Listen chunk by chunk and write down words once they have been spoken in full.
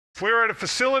We're at a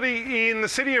facility in the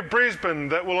city of Brisbane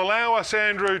that will allow us,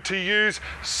 Andrew, to use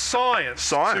science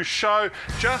to show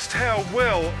just how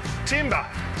well timber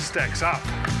stacks up.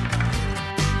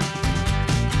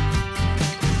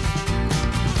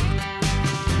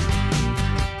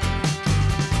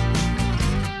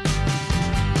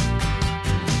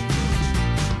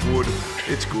 Wood,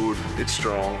 it's good, it's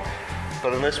strong,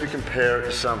 but unless we compare it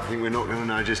to something, we're not going to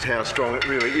know just how strong it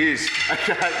really is.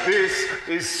 Okay, this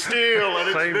is steel and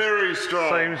it's very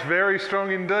strong. Seems very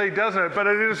strong indeed, doesn't it? But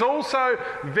it is also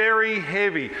very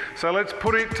heavy. So let's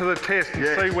put it to the test and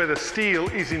see whether steel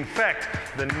is in fact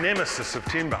the nemesis of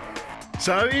timber.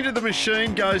 So into the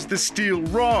machine goes the steel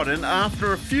rod, and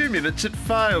after a few minutes it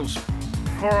fails.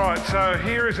 All right, so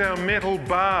here is our metal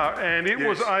bar, and it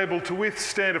was able to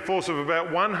withstand a force of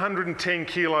about 110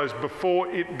 kilos before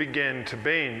it began to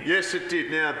bend. Yes, it did.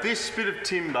 Now, this bit of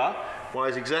timber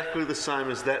weighs exactly the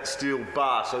same as that steel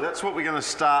bar, so that's what we're going to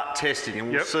start testing, and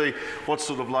we'll see what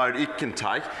sort of load it can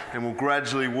take, and we'll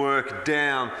gradually work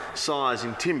down size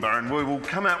in timber, and we will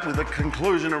come out with a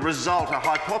conclusion, a result, a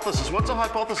hypothesis. What's a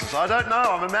hypothesis? I don't know.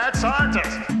 I'm a mad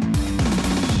scientist.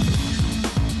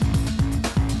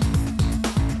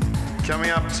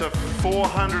 Coming up to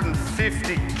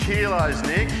 450 kilos,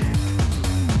 Nick.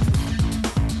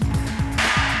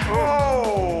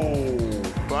 Oh,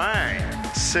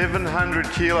 bang. 700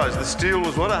 kilos. The steel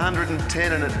was, what,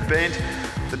 110, and it bent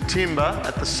the timber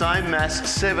at the same mass,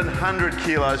 700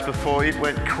 kilos before it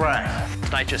went crack.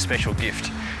 It's nature's special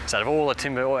gift. So out of all the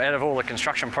timber, or out of all the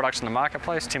construction products in the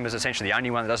marketplace, timber is essentially the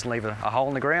only one that doesn't leave a hole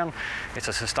in the ground. It's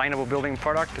a sustainable building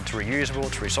product, it's reusable,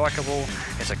 it's recyclable,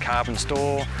 it's a carbon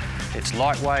store, it's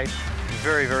lightweight,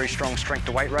 very, very strong strength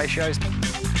to weight ratios.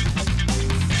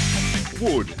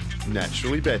 Wood,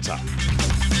 naturally better.